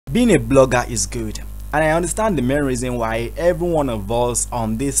Being a blogger is good, and I understand the main reason why every one of us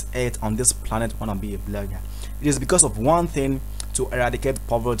on this earth, on this planet, want to be a blogger. It is because of one thing: to eradicate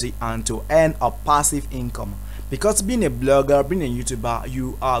poverty and to earn a passive income. Because being a blogger, being a YouTuber,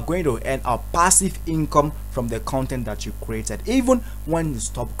 you are going to earn a passive income from the content that you created, even when you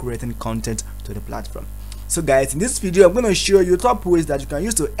stop creating content to the platform. So guys, in this video I'm going to show you top ways that you can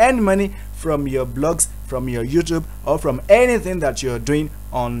use to earn money from your blogs, from your YouTube, or from anything that you're doing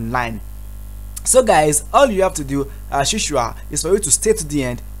online. So guys, all you have to do as usual is for you to stay to the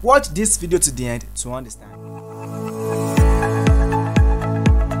end, watch this video to the end to understand.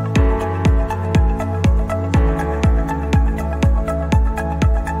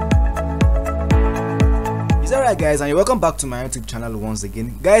 Alright guys, and you're welcome back to my YouTube channel once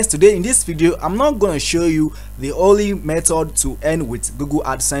again. Guys, today in this video I'm not going to show you the only method to earn with Google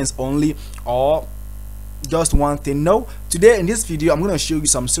AdSense only, or just one thing. No, today in this video I'm going to show you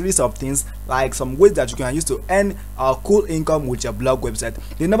some series of things, like some ways that you can use to earn a cool income with your blog website.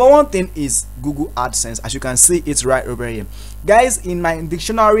 The number one thing is Google AdSense. As you can see, it's right over here. Guys, in my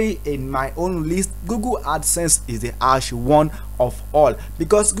dictionary, in my own list, Google AdSense is the Ash one of all,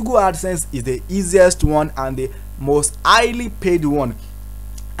 because Google AdSense is the easiest one and the most highly paid one.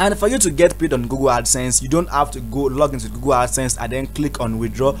 And for you to get paid on Google AdSense, you don't have to go log into Google AdSense and then click on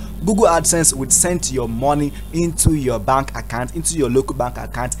withdraw. Google AdSense would send your money into your bank account, into your local bank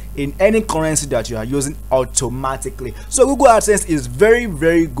account, in any currency that you are using automatically. So Google AdSense is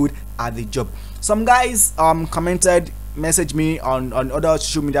very good at the job. Some guys commented, message me on other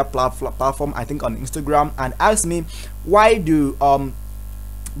social media platform, I think on Instagram, and asked me why do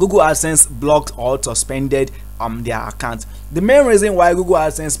Google AdSense blocked or suspended their account. The main reason why Google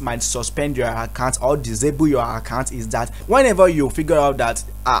AdSense might suspend your account or disable your account is that whenever you figure out that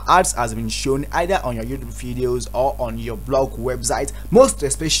ads has been shown either on your YouTube videos or on your blog website, most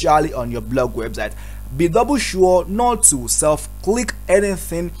especially on your blog website, be double sure not to self-click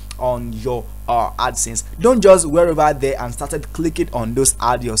anything on your AdSense. Don't just wherever there and started clicking on those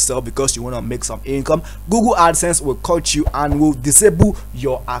ads yourself because you want to make some income. Google AdSense will catch you and will disable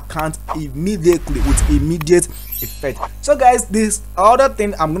your account immediately with immediate effect. So guys, this other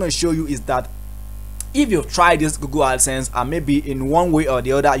thing I'm going to show you is that if you've tried this Google AdSense and maybe in one way or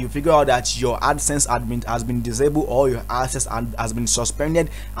the other you figure out that your AdSense has been disabled or your access has been suspended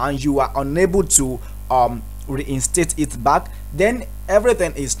and you are unable to reinstate it back, then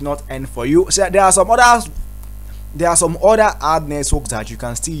everything is not end for you. So there are some other ad networks that you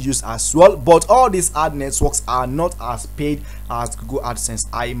can still use as well, but all these ad networks are not as paid as Google AdSense.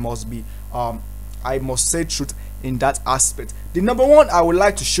 I must say truth in that aspect. The number one I would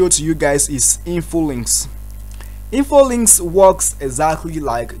like to show to you guys is Infolinks. Infolinks works exactly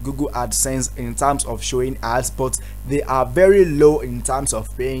like Google AdSense in terms of showing ads, but they are very low in terms of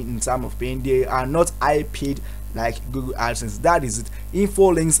paying. They are not high paid like Google AdSense. That is it.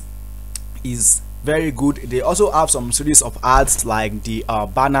 Infolinks is very good. They also have some series of ads like the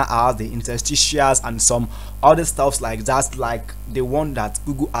banner ads, the interstitials, and some other stuffs like that, like the one that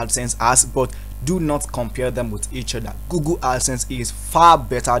Google AdSense has, but do not compare them with each other. Google AdSense is far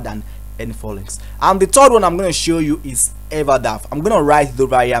better than Infolinks. And the third one I'm going to show you is Everdav. I'm going to write it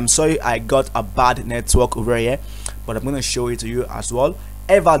over here. I'm sorry I got a bad network over here, but I'm going to show it to you as well.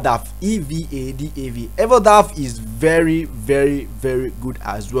 Everdav, EVADAV. Everdav is very good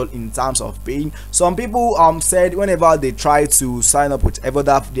as well in terms of paying. Some people said whenever they try to sign up with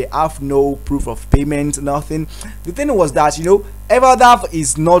Everdav, they have no proof of payment, nothing. The thing was that, you know, Everdav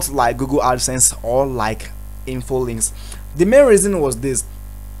is not like Google AdSense or like Infolinks. The main reason was this: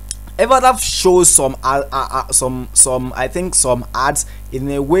 Everdav shows some I think some ads in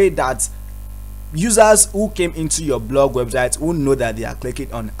a way that users who came into your blog website who know that they are clicking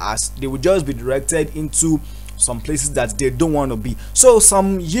on ads, they will just be directed into some places that they don't want to be. So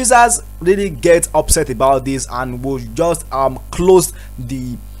some users really get upset about this and will just close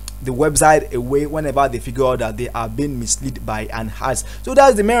the website away whenever they figure out that they are being misled by an ads. So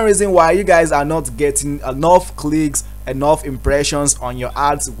that's the main reason why you guys are not getting enough clicks, enough impressions on your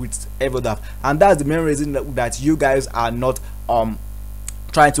ads with Everdav, and that's the main reason that you guys are not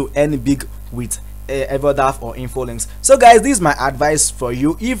trying to earn big with Everdav or Infolinks. So guys, this is my advice for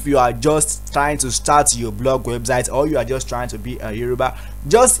you. If you are just trying to start your blog website or you are just trying to be a YouTuber,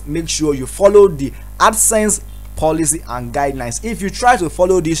 just make sure you follow the AdSense policy and guidelines. If you try to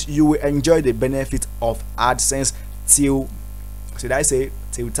follow this, you will enjoy the benefit of AdSense till, should I say,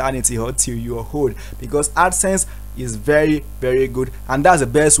 till eternity or till you are old, because AdSense is very good, and that's the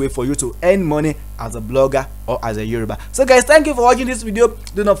best way for you to earn money as a blogger or as a Yoruba. So guys, thank you for watching this video.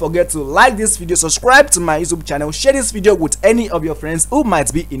 Do not forget to like this video, subscribe to my YouTube channel, share this video with any of your friends who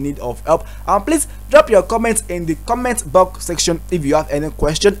might be in need of help, and please drop your comments in the comment box section if you have any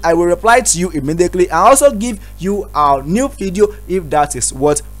question. I will reply to you immediately and also give you a new video if that is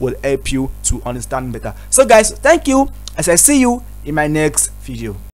what will help you to understand better. So guys, thank you, as I see you in my next video.